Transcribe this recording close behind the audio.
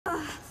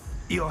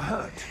You're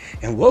hurt.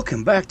 And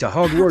welcome back to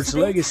Hogwarts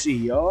Legacy,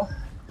 y'all.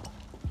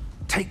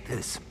 Take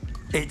this.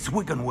 It's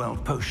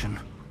Wiggenweld potion.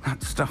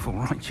 That stuff will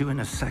right you in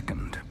a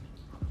second.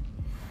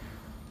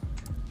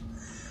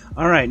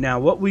 Alright, now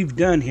what we've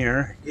done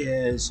here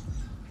is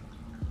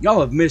y'all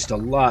have missed a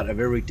lot of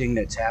everything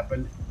that's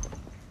happened.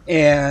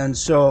 And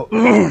so,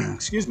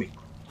 excuse me.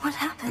 What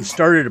happened? I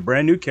started a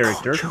brand new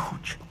character. Oh,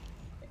 George.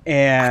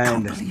 And I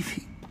can't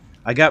believe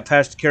I got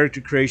past the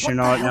character creation and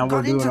all. Now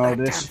we're doing all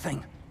this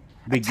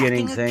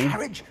beginning thing.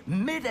 Carriage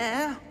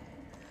mid-air?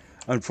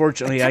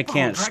 Unfortunately, I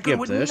can't skip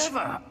this.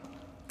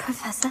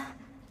 Professor?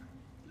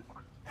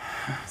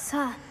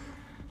 Sir,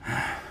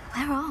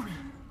 where are we?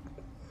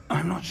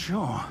 I'm not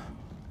sure.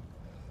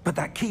 But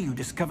that key you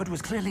discovered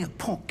was clearly a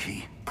port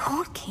key.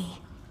 Port key?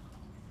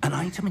 An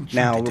item enchanted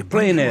Now we're to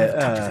playing bring whoever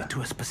touches it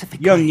to a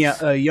specific young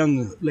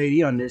place.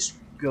 lady on this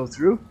go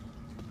through.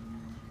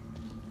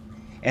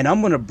 And I'm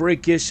going to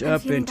break this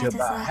up into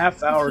about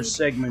half-hour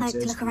segments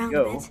as we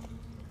go.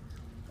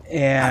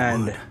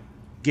 And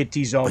get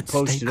these all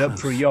posted up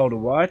for y'all to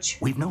watch.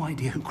 We've no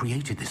idea who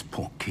created this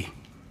port key.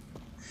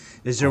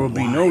 As there will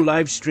be no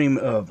live stream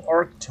of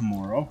Ark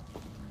tomorrow.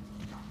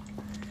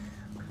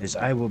 As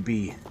I will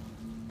be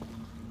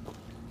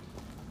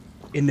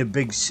in the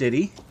big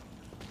city.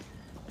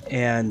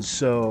 And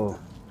so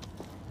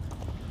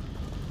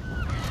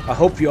I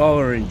hope you all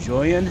are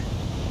enjoying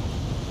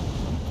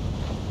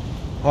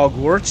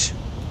Hogwarts.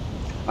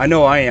 I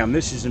know I am.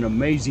 This is an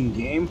amazing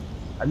game.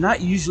 I'm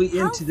not usually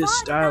into this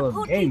style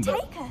of game,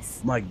 but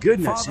my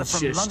goodness, it's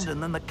just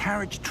London than the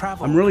carriage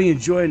traveled. I'm really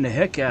enjoying the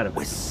heck out of it.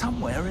 We're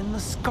somewhere in the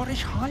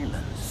Scottish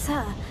Highlands.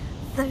 Sir,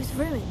 those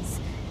ruins.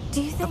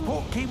 Do you think the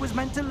port key was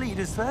meant to lead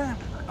us there?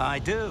 I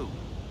do.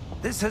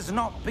 This has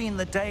not been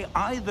the day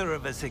either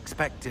of us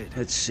expected.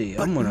 Let's see.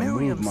 But I'm gonna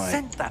Miriam move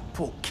sent that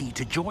port key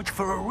to George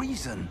for a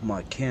reason.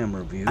 my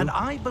camera view. And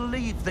I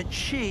believe that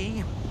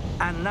she,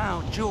 and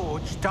now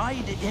George,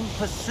 died in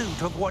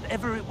pursuit of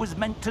whatever it was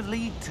meant to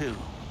lead to.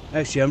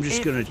 Actually, I'm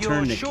just going to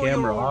turn the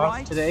camera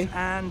off today.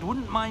 And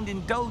wouldn't mind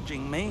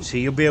indulging me. So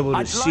you'll be able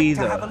to see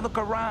the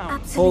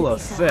full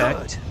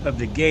effect of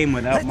the game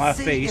without my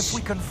face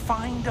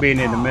being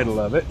in the middle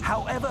of it.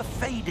 However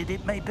faded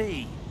it may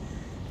be.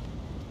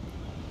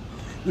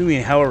 What do you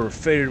mean, however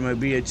faded it may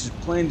be? It's as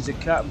plain as a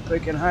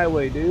cotton-picking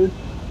highway, dude.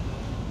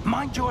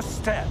 Mind your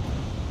step.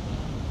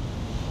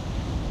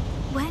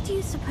 Where do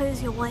you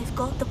suppose your wife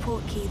got the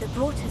port key that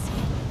brought us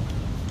here?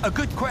 A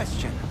good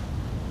question.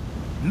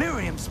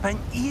 Miriam spent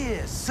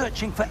years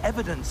searching for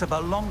evidence of a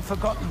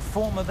long-forgotten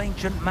form of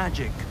ancient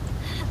magic.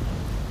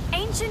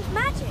 Ancient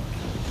magic?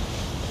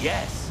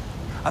 Yes.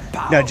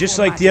 Now, just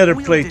like the other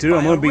playthrough,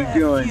 I'm going to be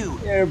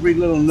doing every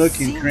little nook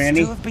and cranny.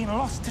 Seems to have been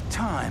lost to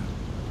time.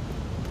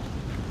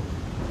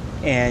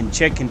 And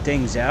checking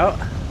things out.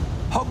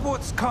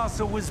 Hogwarts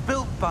Castle was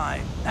built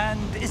by,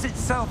 and is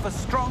itself a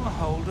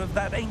stronghold of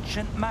that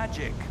ancient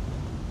magic.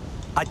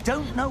 I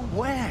don't know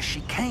where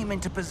she came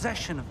into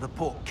possession of the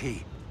port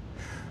key,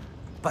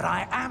 but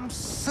I am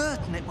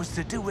certain it was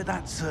to do with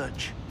that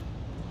search.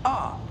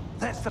 Ah,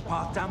 that's the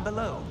path down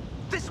below.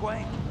 This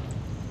way.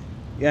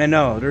 Yeah, I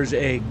know. There's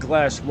a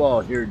glass wall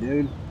here,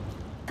 dude.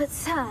 But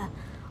sir,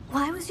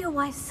 why was your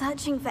wife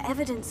searching for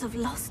evidence of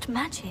lost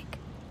magic?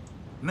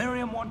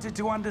 Miriam wanted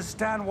to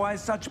understand why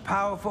such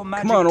powerful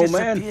magic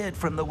disappeared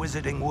from the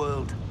wizarding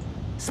world.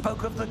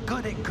 Spoke of the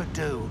good it could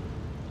do.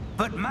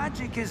 But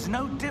magic is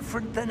no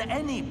different than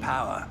any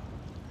power.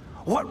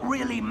 What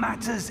really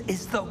matters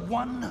is the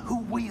one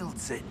who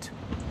wields it.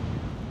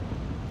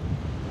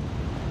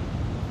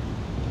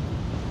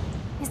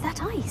 Is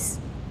that ice?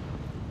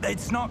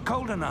 It's not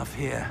cold enough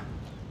here.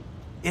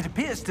 It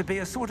appears to be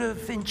a sort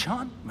of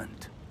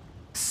enchantment.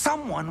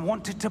 Someone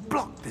wanted to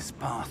block this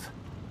path.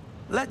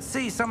 Let's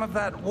see some of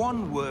that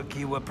wand work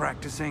you were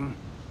practicing.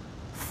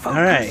 Focus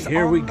all right,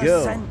 here we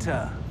go.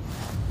 Center.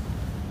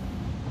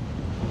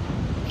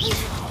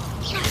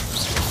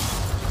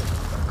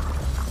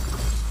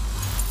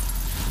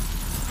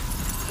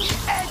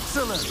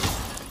 Excellent.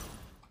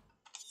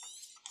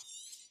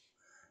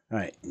 All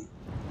right,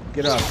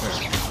 get off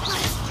there.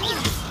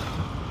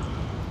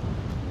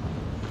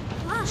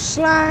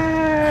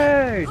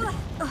 Slide.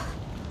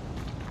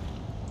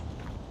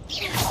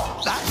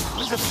 That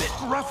was a bit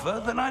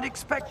rougher than I'd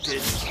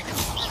expected.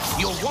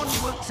 Your wand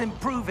work's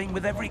improving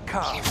with every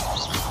cast.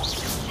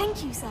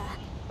 Thank you, sir.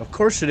 Of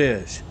course it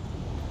is.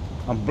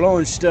 I'm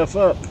blowing stuff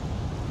up.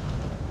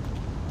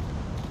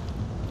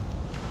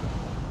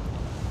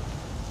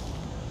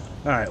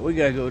 Alright, we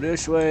gotta go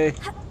this way.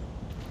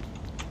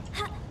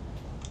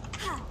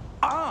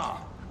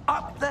 Ah,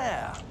 up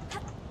there.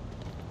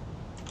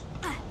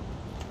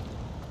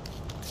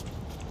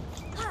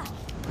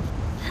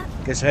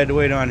 Guess I had to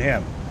wait on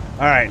him.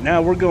 Alright,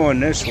 now we're going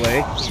this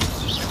way.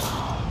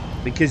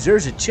 Because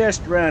there's a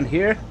chest around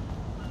here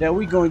that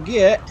we're gonna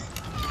get.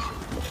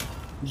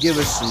 Give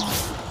us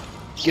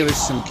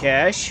some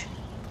cash.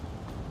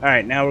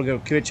 Alright, now we're gonna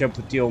catch up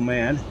with the old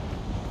man.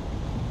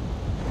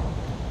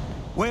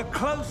 We're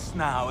close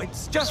now.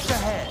 It's just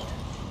ahead.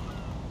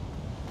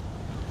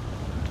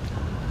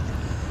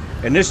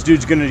 And this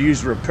dude's gonna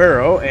use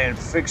Reparo and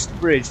fix the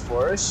bridge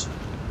for us.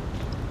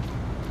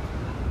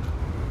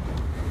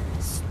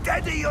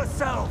 Steady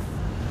yourself!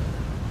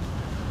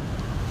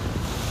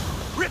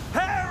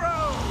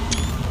 Reparo!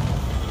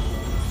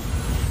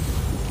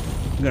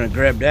 I'm gonna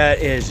grab that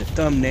as a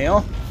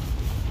thumbnail.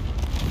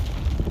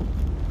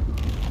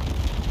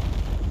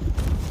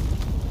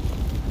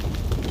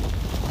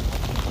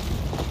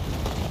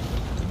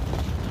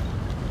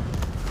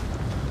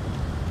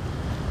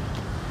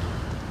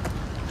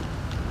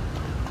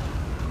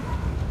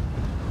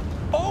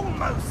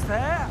 Almost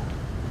there.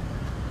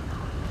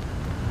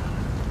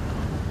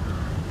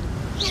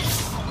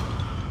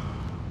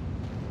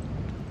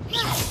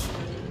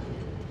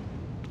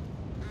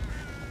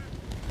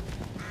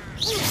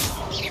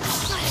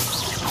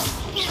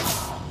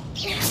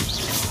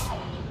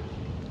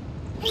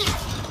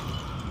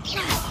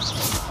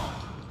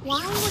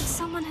 Why would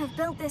someone have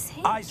built this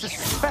here? I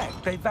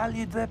suspect they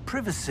valued their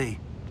privacy.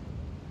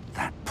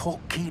 That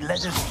portkey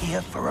led us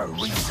here for a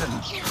reason.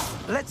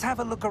 Let's have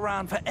a look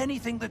around for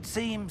anything that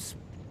seems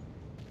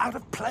out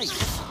of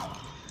place.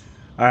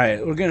 All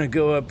right, we're gonna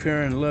go up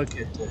here and look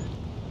at the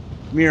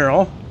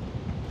mural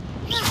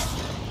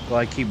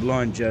while I keep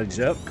blowing jugs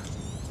up.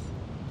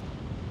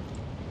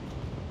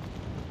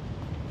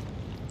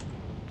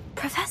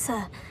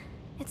 Professor,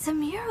 it's a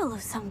mural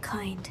of some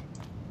kind.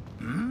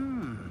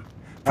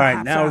 All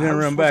right, now we're gonna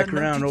run back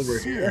around over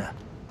here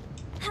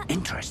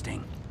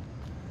Interesting.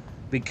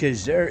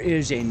 because there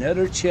is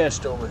another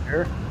chest over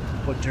here,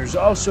 but there's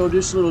also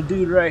this little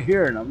dude right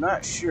here, and I'm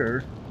not sure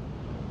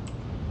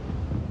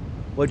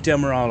what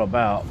them are all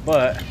about.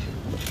 But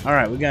all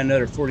right, we got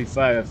another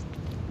 45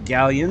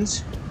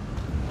 galleons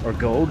or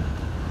gold. All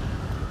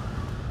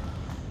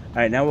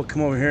right, now we'll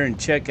come over here and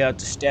check out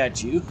the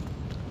statue.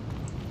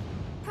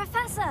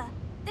 Professor,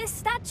 this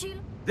statue...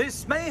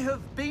 This may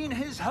have been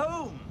his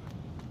home.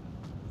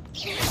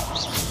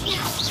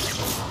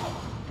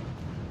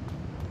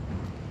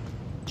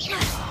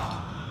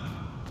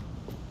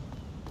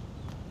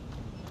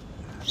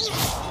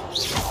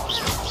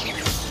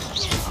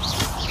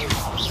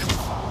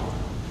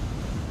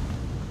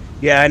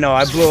 Yeah, I know.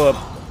 I blow up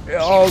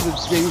all the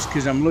things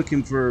because I'm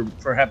looking for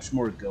perhaps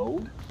more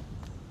gold.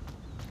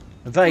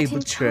 Valuable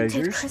That enchanted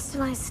treasures.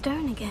 crystallized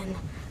stone again.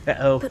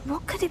 Uh-oh. But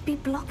what could it be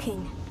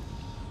blocking?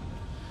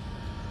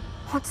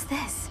 What's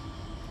this?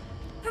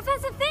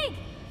 Professor Fig!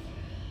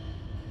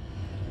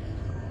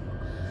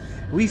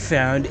 We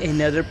found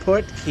another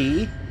port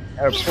key,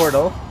 or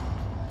portal.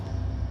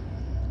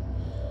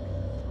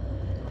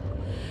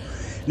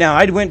 Now,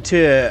 I went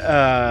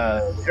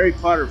to Harry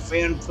Potter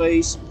fan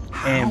place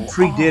and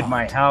pre-did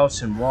my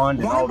house and wand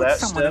and all that Why would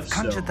someone have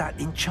stuff. conjured So. that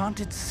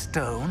enchanted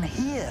stone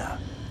here?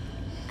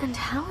 And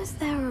how is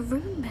there a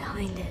room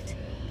behind it?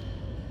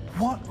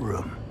 What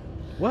room?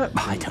 What?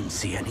 I don't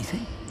see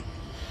anything.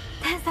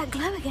 There's that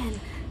glow again,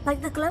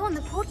 like the glow on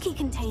the portkey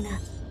container.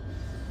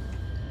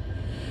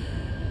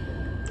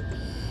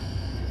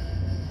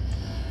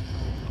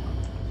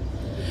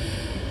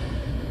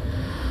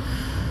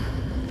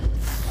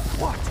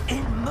 What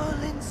in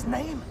Merlin's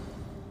name?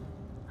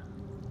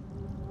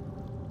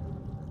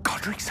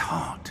 Godric's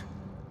heart.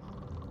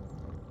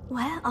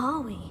 Where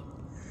are we?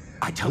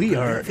 I don't We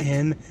are believe it.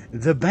 in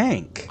the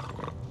bank.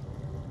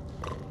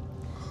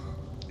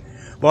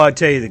 Well, I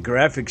tell you, the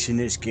graphics in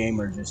this game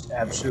are just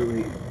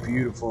absolutely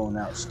beautiful and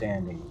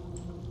outstanding.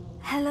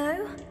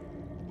 Hello?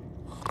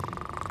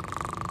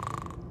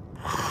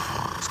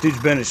 This dude's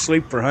been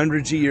asleep for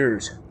hundreds of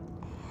years.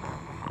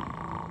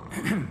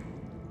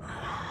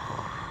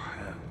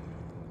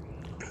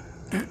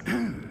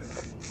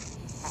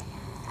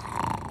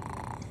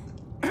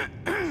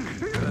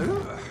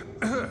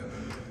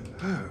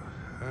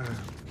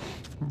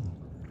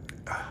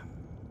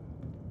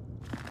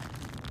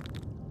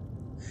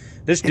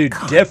 This dude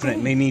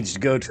definitely needs to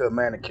go to a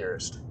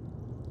manicurist.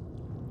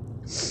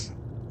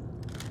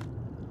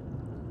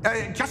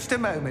 Just a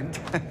moment.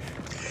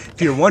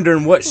 If you're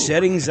wondering what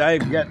settings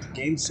I've got the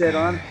game set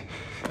on,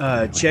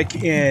 check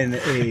in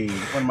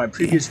one of my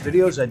previous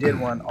videos. I did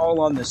one all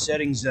on the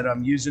settings that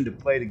I'm using to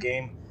play the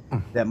game.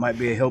 That might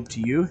be a help to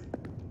you.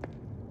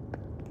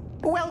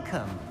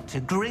 Welcome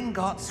to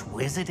Gringotts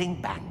Wizarding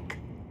Bank.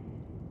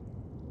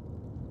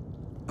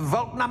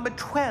 Vault number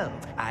 12,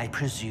 I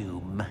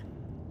presume.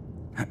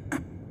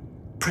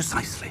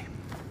 Precisely.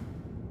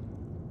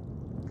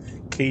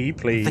 Key,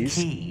 please.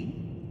 The key?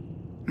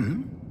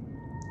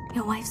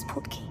 Your wife's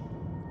portkey.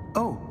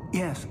 Oh,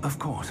 yes, of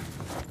course.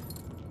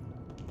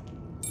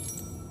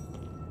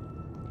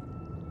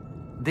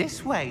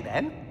 This way,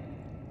 then.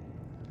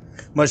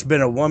 Must have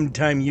been a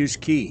one-time use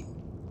key.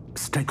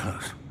 Stay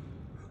close.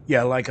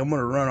 Yeah, like I'm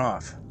gonna run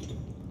off.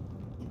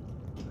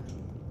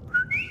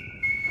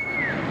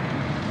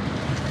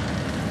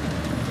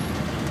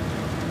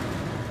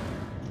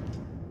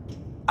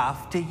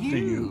 After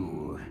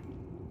you.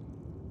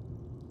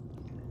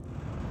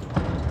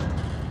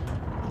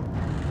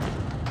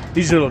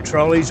 These little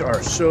trolleys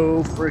are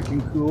so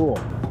freaking cool.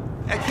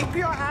 Keep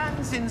your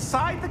hands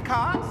inside the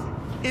cart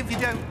if you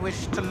don't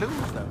wish to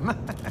lose them.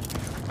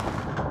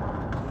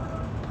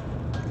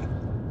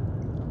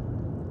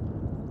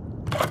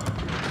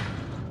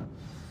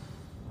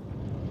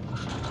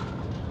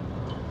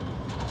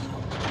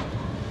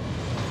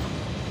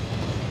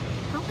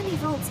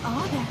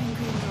 are there in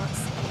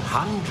Gringotts?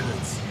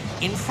 Hundreds.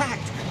 In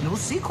fact, you'll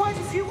see quite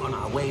a few on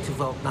our way to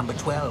vault number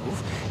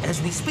 12.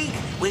 As we speak,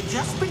 we're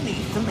just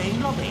beneath the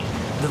main lobby.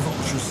 The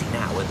vaults you see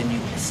now are the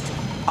newest.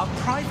 Are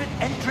private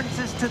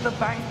entrances to the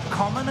bank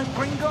common at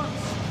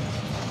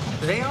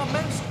Gringotts? They are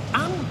most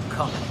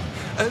uncommon.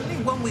 Only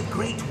one with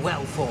great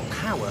wealth or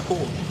power,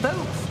 or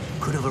both,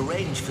 could have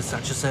arranged for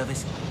such a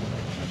service.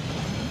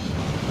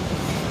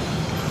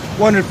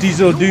 Wonder if these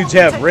little dudes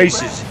have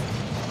races.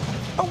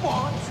 A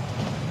what?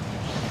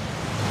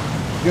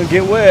 You're gonna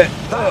get wet.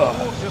 That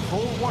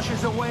waterfall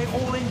washes away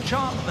all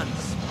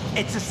enchantments.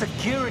 It's a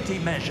security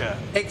measure.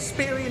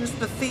 Experienced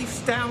the thief's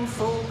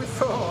downfall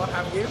before,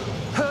 have you?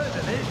 Heard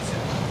of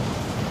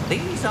it?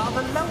 These are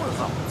the lower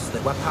vaults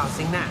that we're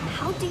passing now.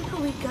 How deep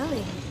are we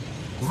going?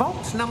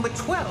 Vault number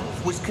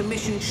 12 was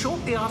commissioned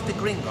shortly after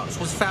Gringotts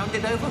was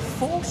founded over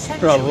 4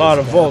 centuries There are a lot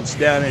of ago. vaults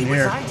down in It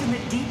here. resides in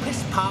the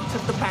deepest part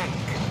of the bank.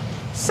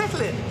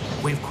 Settle in.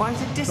 We've quite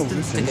a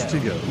distance to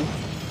go.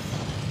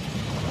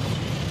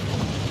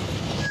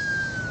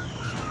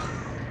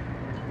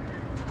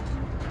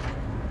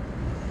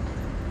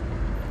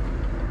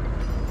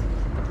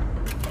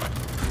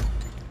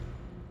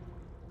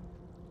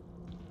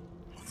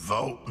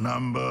 Vault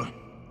number?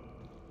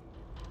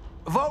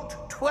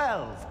 Vault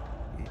 12.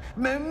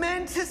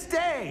 Momentous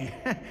day.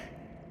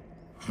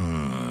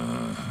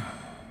 On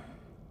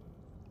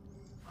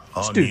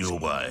Dude's- your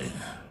way.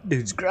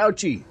 Dude's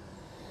grouchy.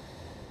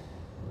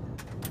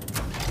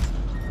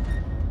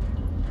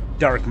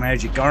 Dark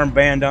magic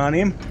armband on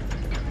him.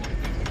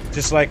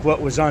 Just like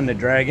what was on the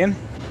dragon.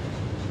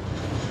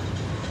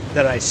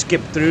 That I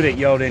skipped through that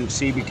y'all didn't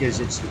see because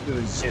it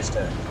was just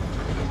a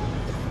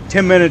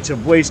 10 minutes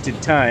of wasted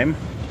time.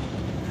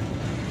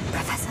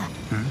 Professor,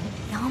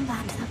 the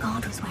armband the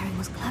guard was wearing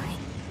was glowing.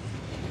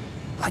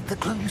 Like the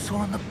glow you saw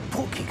on the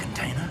portkey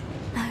container?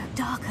 No,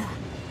 darker.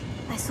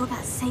 I saw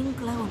that same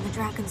glow on the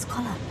dragon's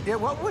collar. Yeah,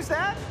 what was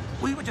that?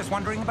 We were just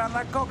wondering about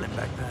that goblin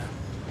back there.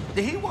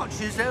 He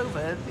watches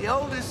over the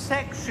oldest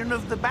section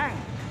of the bank.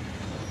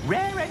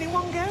 Rare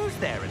anyone goes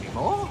there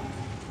anymore.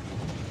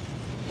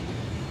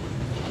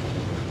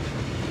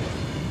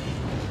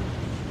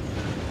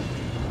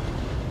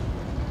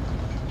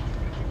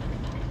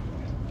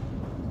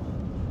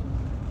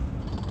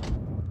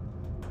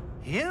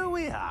 Here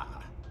we are.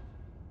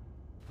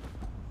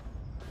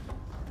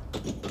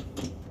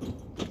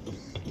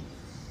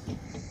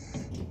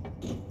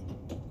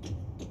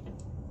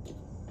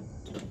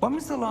 When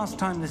was the last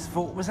time this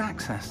vault was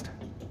accessed?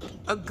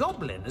 A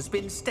goblin has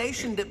been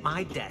stationed at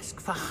my desk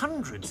for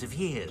hundreds of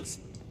years.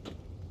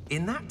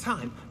 In that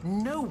time,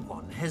 no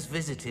one has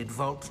visited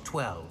Vault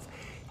 12.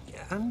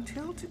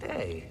 Until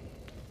today.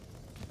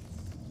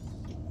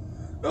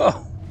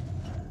 Oh,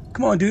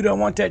 come on, dude, I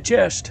want that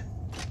chest.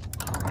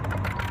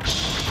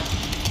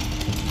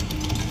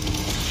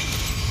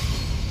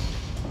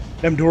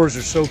 Them doors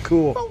are so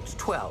cool. Vault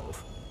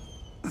 12.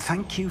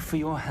 Thank you for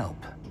your help.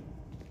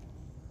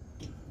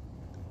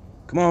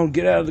 Come on,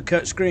 get out of the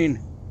cut screen.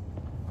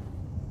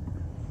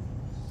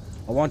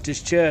 I want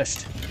this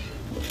chest.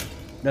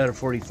 Another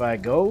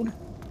 45 gold.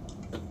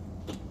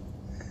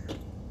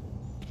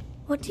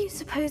 What do you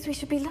suppose we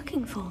should be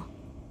looking for?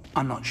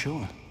 I'm not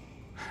sure.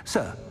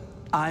 Sir,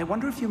 I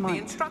wonder if you The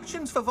might...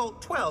 instructions for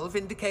Vault 12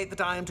 indicate that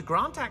I am to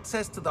grant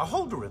access to the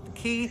holder of the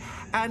key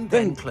and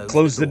Then then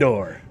close the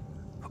door.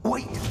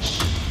 Wait!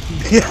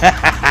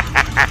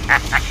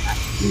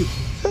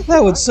 That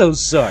would so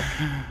suck.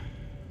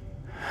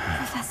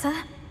 Professor?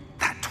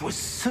 That was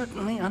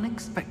certainly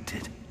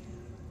unexpected.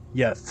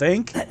 You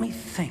think? Let me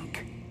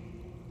think.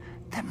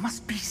 There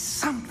must be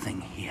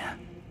something here.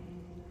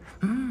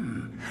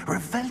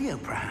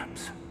 Revelio,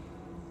 perhaps.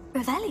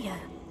 Revelio?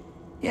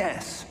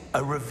 Yes,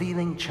 a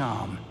revealing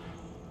charm.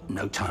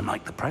 No time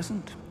like the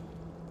present.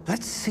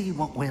 Let's see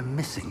what we're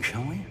missing,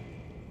 shall we?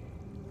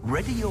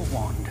 Ready your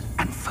wand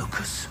and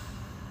focus.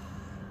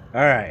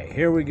 All right,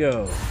 here we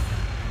go.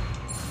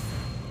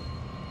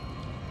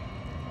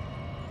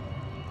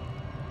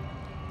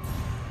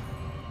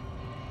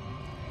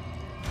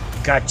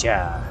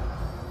 Gotcha.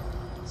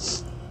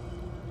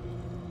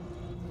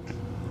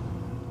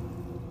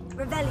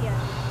 Revelio.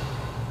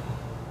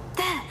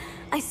 There!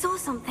 I saw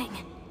something.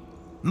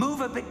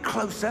 Move a bit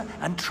closer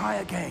and try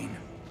again.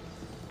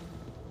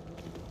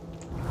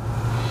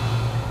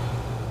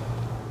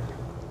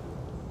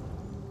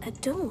 A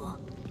door.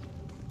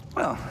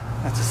 Well,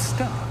 that's a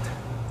start.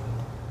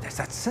 There's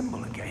that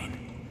symbol again.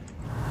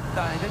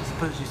 I don't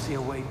suppose you see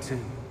a way to...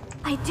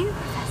 I do,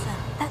 Professor.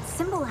 That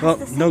symbol has Well,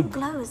 the same no.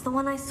 glow as the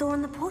one I saw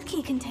in the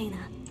portkey container.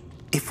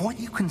 If what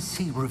you can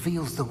see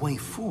reveals the way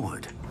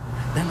forward,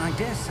 then I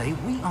dare say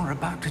we are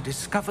about to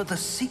discover the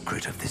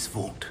secret of this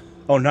vault.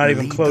 Oh, not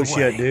even Lead the close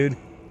yet, way. dude.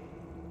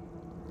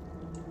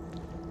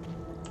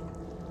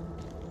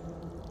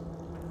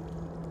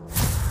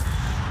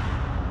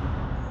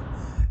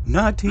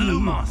 Not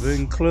Lumos.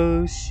 even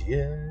close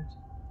yet.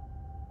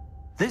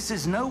 This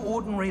is no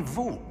ordinary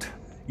vault.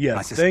 You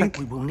I suspect think?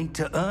 we will need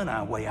to earn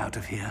our way out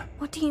of here.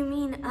 What do you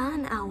mean,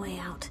 earn our way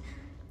out?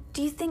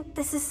 Do you think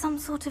this is some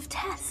sort of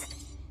test?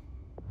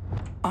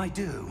 I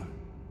do.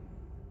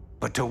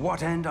 But to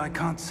what end, I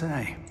can't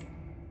say.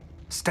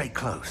 Stay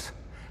close.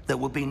 There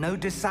will be no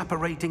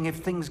disapparating if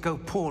things go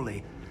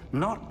poorly.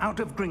 Not out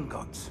of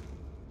Gringotts.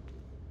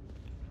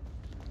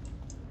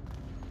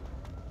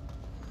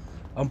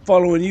 I'm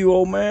following you,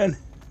 old man.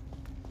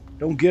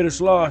 Don't get us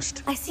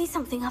lost. I see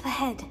something up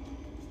ahead.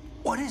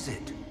 What is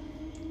it?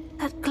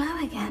 That glow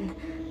again,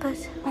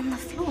 but on the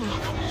floor.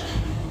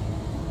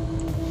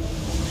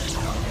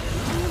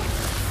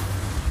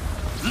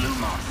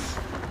 Lumos!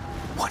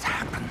 What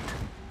happened?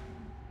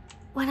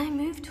 When I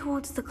moved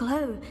towards the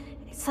glow,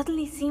 it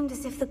suddenly seemed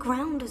as if the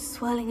ground was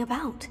swirling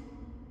about.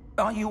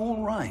 Are you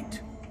all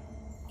right?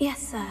 Yes,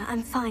 sir,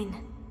 I'm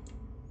fine.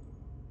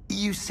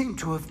 You seem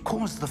to have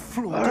caused the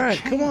floor All to right,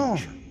 change. come on.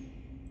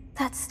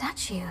 That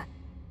statue.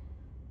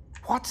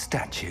 What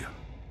statue?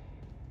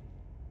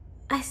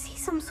 I see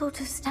some sort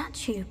of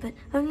statue, but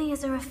only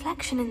as a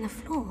reflection in the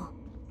floor.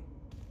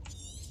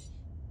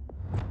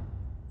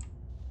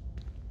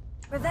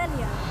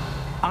 Revelio.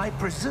 I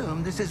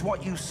presume this is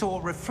what you saw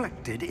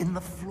reflected in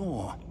the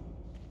floor.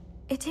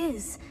 It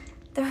is.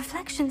 The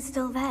reflection's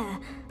still there,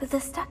 but the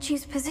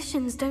statue's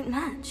positions don't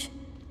match.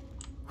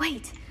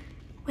 Wait.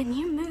 When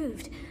you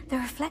moved, the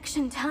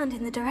reflection turned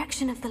in the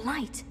direction of the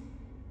light.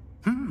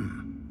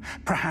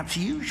 Perhaps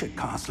you should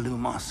cast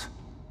Lumos.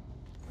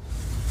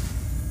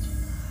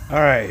 All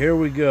right, here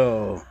we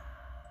go.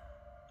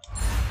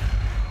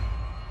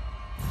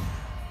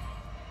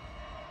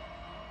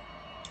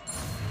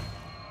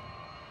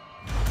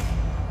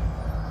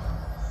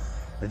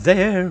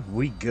 There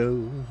we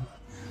go.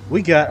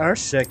 We got our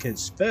second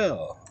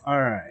spell.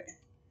 All right.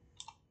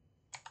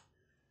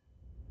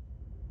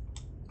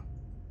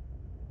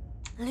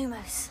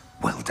 Lumos.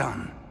 Well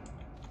done.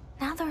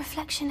 Now the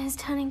reflection is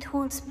turning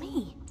towards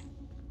me.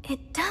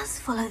 It does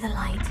follow the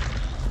light.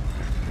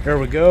 Here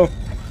we go.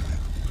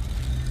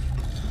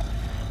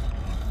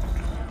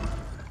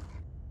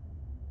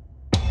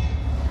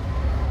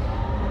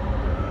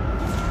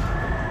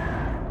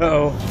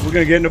 Uh-oh, we're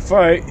gonna get in a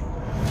fight.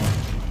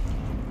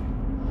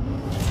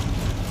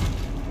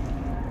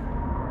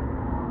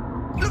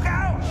 Look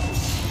out!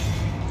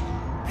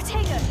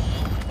 Protego!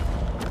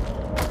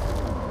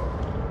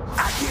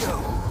 Accio!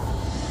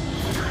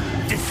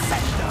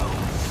 Descendo!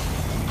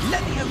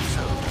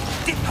 Levioso!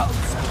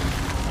 Deposo!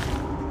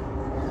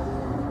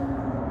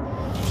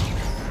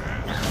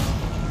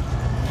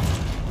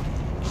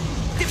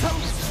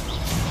 Deposo!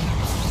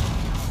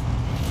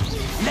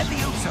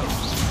 Levioso!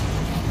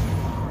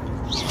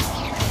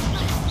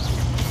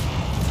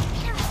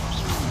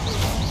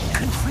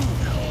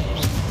 Confringo!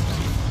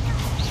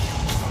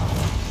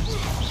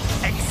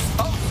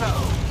 Expulso!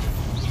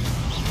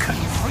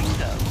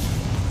 Confringo!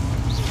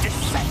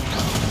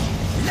 Descendo!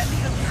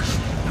 Levioso!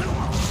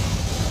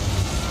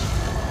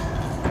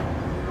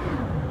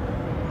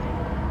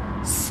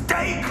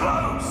 Stay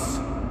close!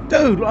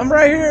 Dude, I'm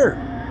right here.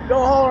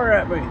 Don't holler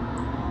at me.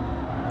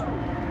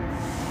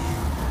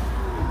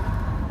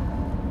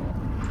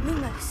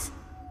 Lumos.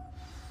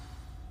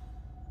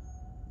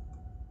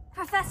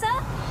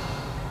 Professor?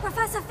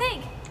 Professor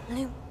Fig!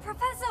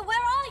 Professor,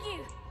 where are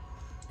you?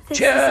 This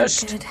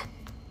Chest. isn't good.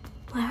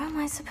 Where am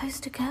I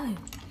supposed to go?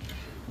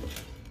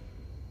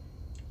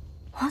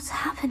 What's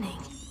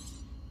happening?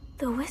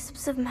 The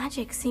wisps of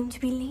magic seem to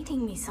be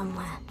leading me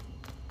somewhere.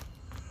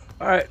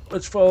 All right,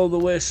 let's follow the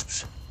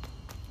wisps.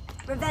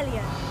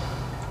 Revelio.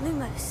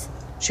 Lumos.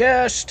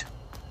 Chest.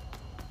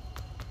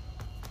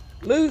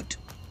 Loot.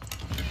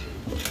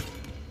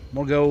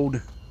 More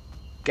gold.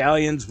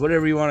 Galleons,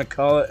 whatever you want to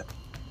call it.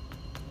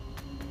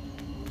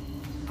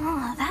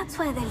 Oh, that's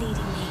where they're leading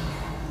me.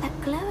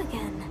 That glow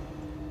again.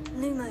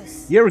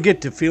 Lumos. You ever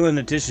get the feeling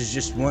that this is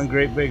just one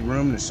great big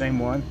room, the same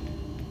one?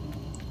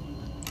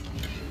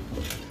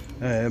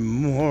 And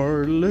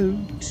more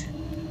loot.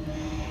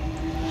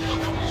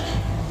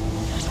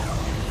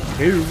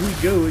 Here we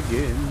go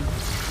again.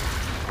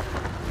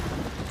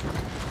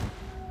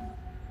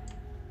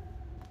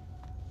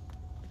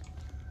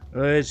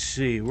 Let's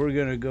see, we're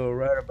gonna go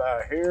right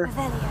about here.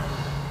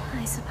 Revelio.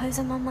 I suppose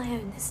I'm on my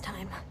own this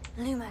time.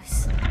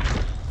 Lumos.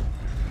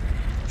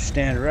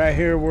 Stand right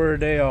here where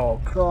they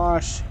all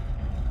cross.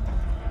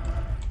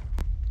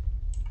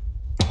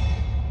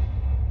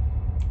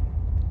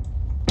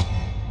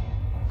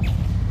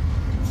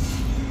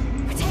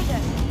 Protego.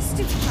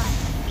 Stupefy.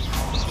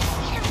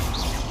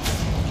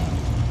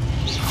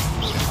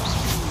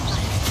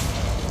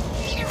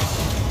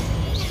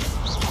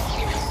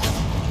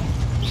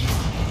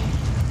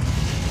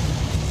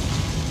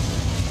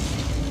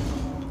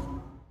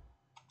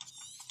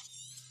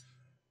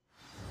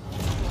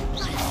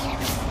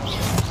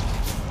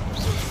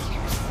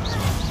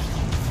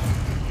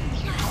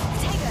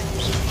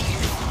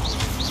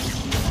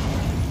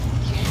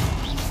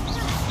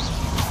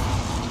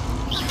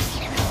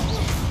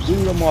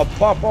 Dude, I'm gonna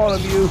pop all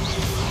of you.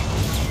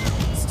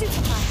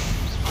 Stupefy.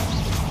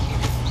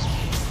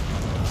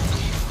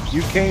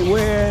 You can't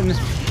win.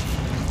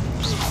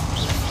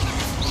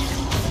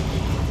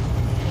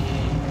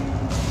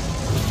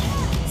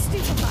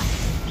 Stupefy.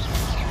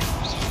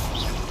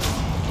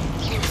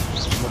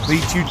 I'm gonna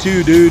beat you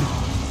too, dude.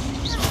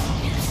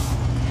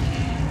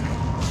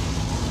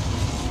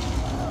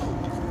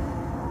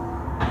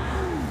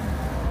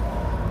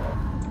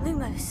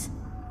 Lumos.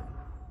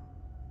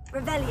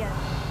 Revelio.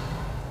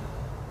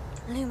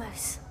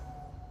 Lumos.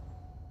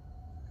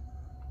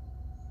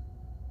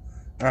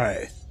 All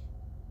right.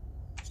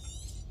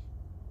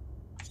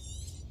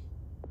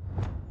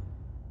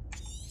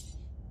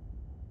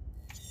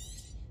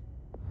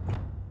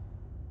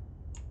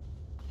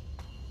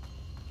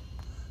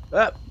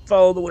 Ah,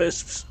 follow the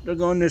wisps. They're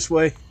going this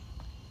way.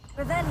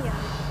 Revelio.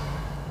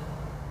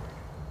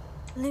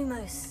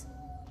 Lumos.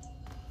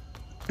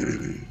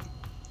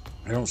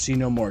 I don't see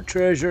no more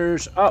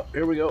treasures. Oh,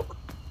 here we go.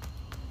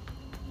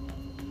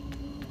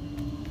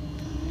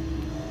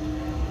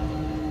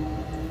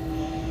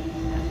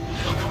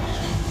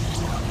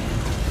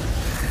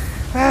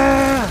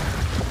 Ah!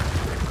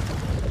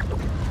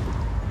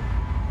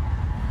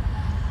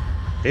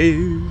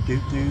 Do, do,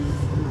 do,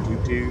 do,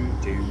 do,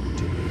 do,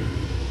 do.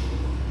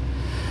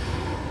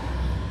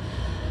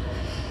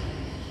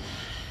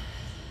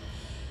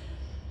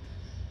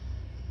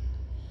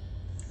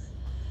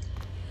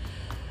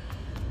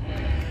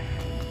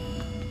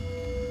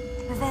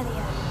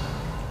 Revelio.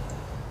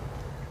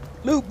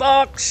 Loot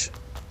box.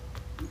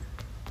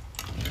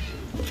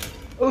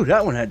 Oh,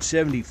 that one had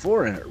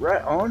 74 in it.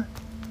 Right on.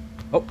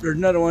 Oh, there's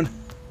another one.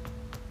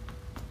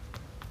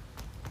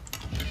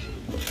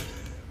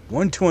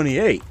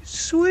 128.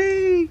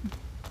 Sweet.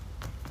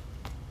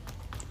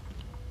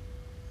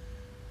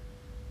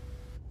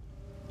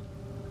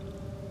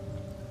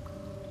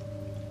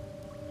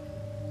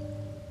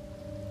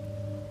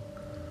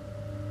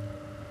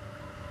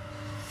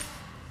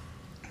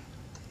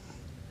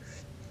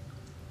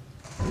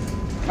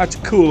 That's a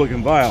cool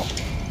looking vial.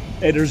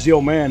 Hey, there's the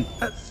old man.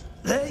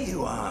 There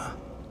you are.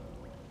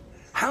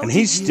 How And did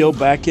he's you- still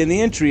back in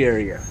the entry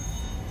area.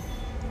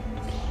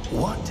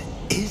 What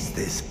is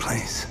this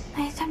place?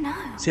 I don't know.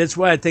 See, that's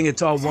why I think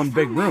it's all But I one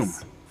big found room.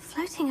 this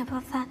floating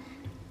above that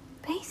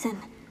basin.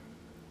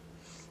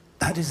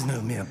 That is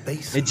no mere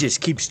basin. It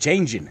just keeps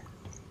changing.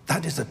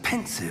 That is a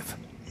pensive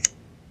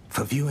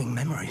for viewing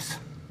memories.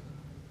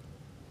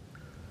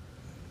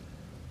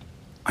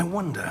 I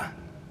wonder.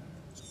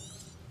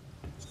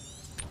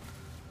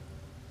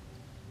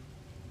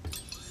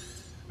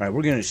 All right,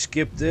 we're gonna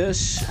skip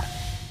this.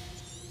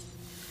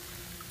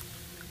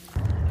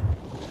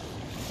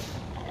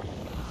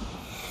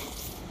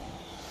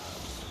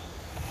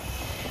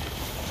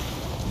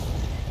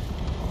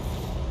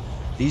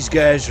 These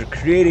guys are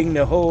creating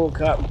the whole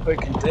cotton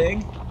picking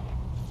thing.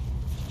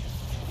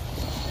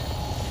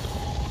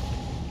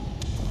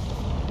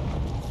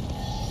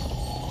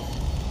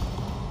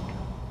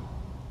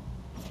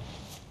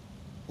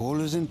 All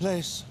is in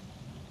place.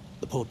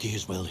 The portkey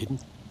is well hidden.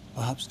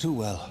 Perhaps too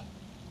well.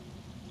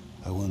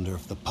 I wonder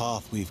if the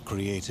path we've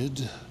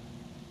created...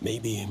 May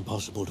be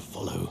impossible to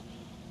follow.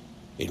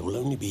 It will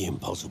only be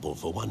impossible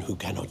for one who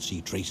cannot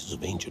see traces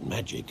of ancient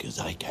magic as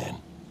I can.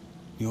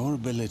 Your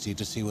ability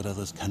to see what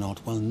others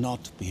cannot will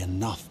not be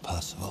enough,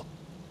 Percival.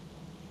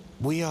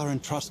 We are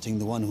entrusting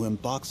the one who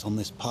embarks on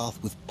this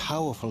path with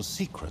powerful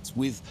secrets,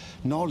 with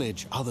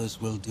knowledge others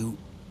will do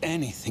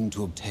anything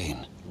to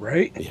obtain.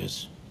 Right?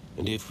 Yes,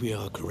 and if we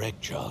are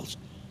correct, Charles,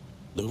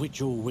 the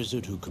witch or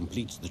wizard who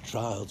completes the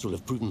trials will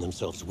have proven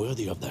themselves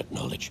worthy of that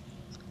knowledge,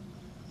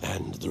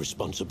 and the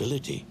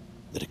responsibility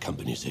that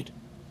accompanies it.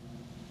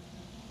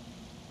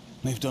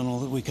 We've done all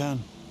that we can.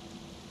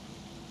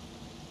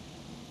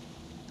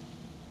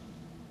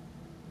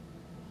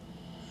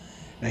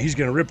 Now he's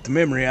gonna rip the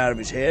memory out of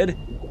his head.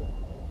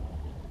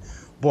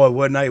 Boy,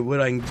 what I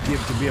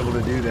give to be able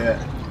to do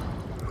that.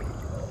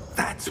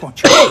 That's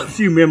what you A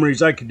few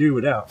memories I could do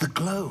without. The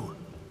glow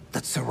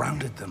that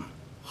surrounded them.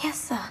 Yes,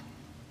 sir.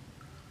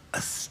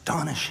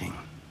 Astonishing.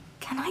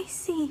 Can I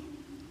see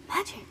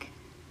magic?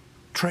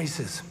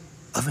 Traces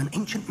of an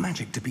ancient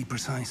magic, to be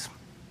precise.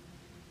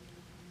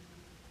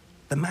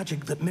 The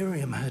magic that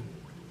Miriam had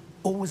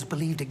always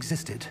believed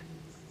existed,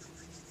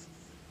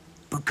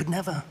 but could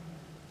never.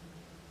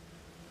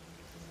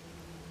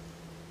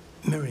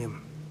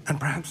 Miriam, and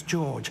perhaps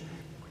George,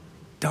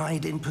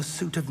 died in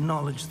pursuit of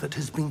knowledge that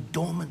has been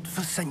dormant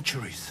for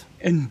centuries.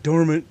 And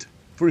dormant.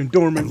 For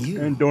dormant And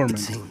you, and dormant.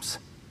 it seems,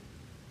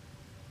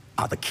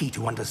 are the key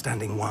to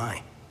understanding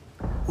why.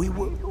 We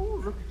were... It all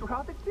looks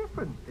rather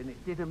different than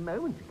it did a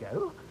moment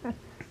ago.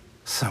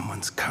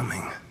 Someone's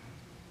coming.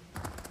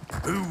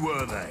 Who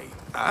were they?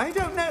 I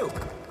don't know.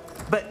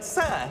 But,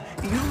 sir,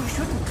 you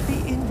shouldn't be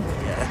in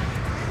here.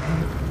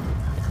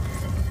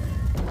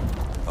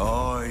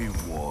 I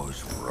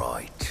was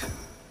right.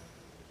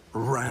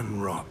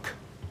 Ramrock.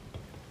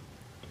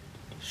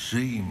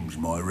 Seems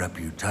my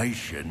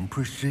reputation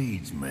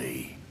precedes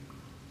me.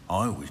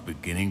 I was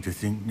beginning to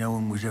think no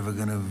one was ever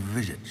going to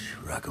visit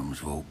Rackham's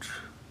Vault.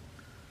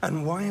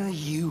 And why are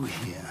you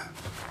here?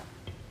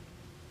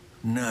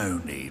 No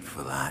need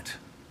for that.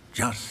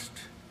 Just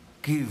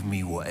give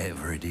me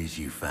whatever it is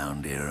you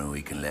found here and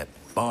we can let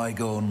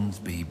bygones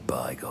be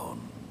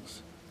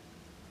bygones.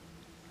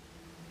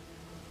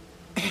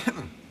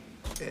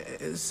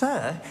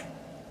 Sir,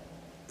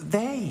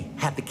 they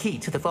had the key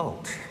to the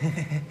vault.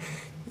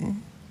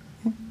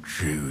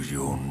 Choose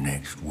your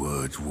next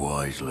words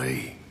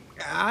wisely.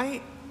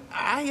 I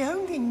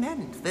only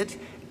meant that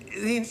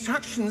the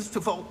instructions to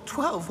Vault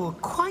 12 were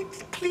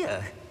quite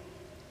clear.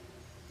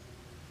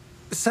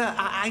 Sir,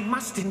 I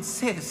must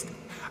insist.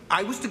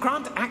 I was to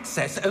grant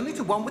access only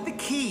to one with the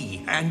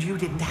key, and you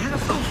didn't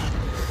have them.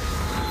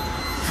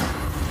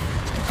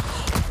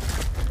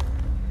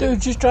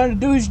 Dude's just trying to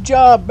do his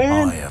job,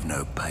 man. I have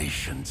no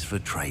patience for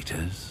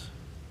traitors.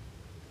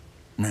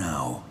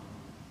 Now,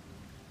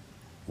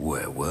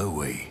 where were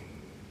we?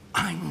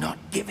 I'm not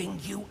giving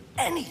you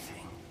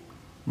anything.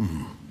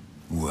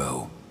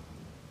 Well,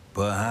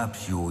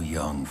 perhaps your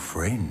young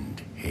friend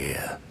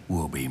here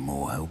will be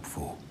more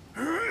helpful.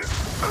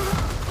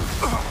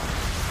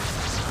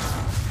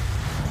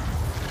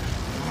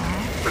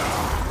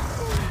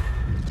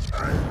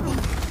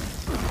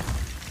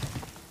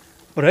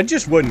 Well, that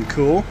just wasn't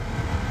cool.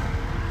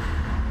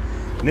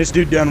 And this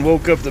dude done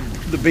woke up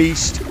the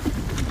beast.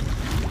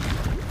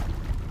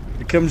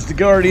 Here comes the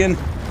Guardian.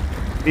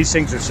 These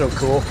things are so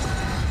cool.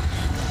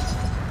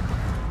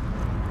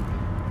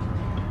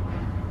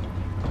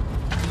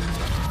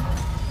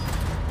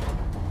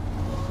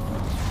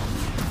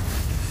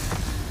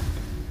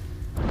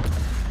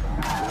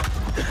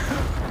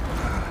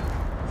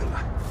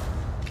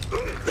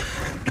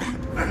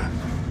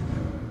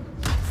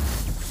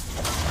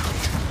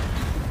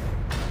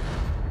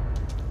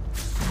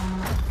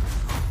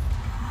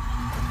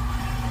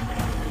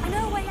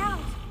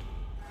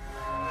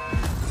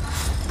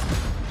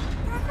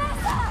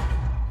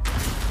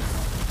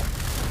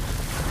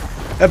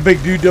 That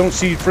big dude don't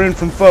see friend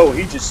from foe.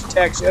 He just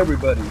attacks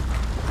everybody.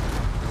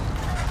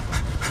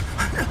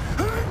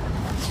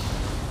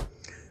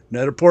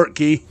 Another port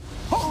key.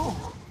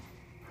 Oh.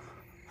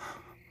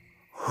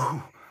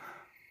 Oh.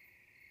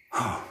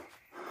 Oh.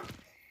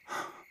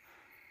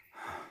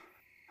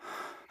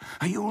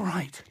 Are you all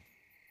right?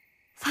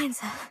 Fine,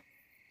 sir.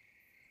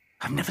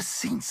 I've never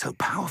seen so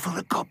powerful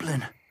a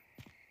goblin.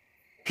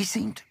 He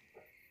seemed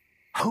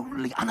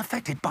wholly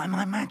unaffected by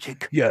my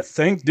magic. Yeah,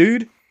 think,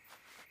 dude?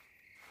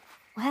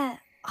 Where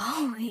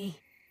are we?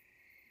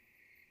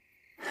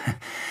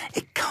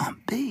 It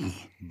can't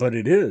be. But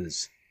it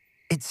is.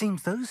 It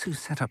seems those who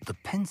set up the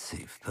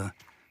pensive, the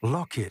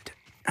locket,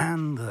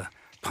 and the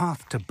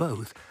path to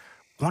both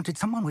wanted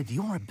someone with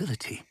your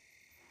ability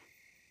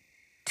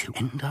to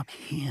end up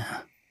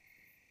here.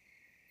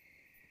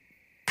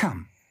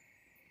 Come.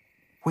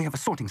 We have a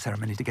sorting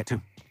ceremony to get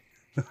to.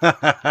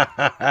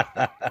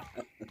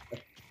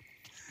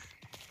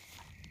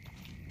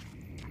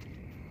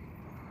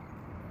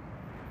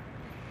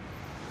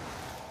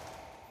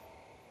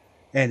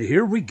 And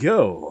here we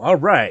go. All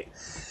right.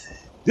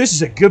 This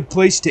is a good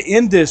place to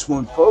end this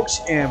one, folks.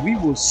 And we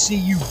will see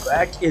you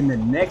back in the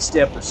next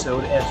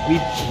episode as we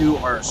do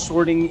our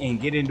sorting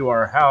and get into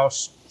our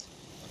house.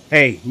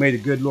 Hey, may the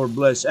good Lord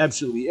bless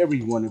absolutely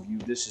every one of you.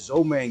 This is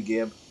Old Man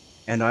Gib,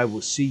 and I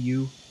will see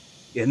you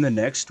in the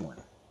next one.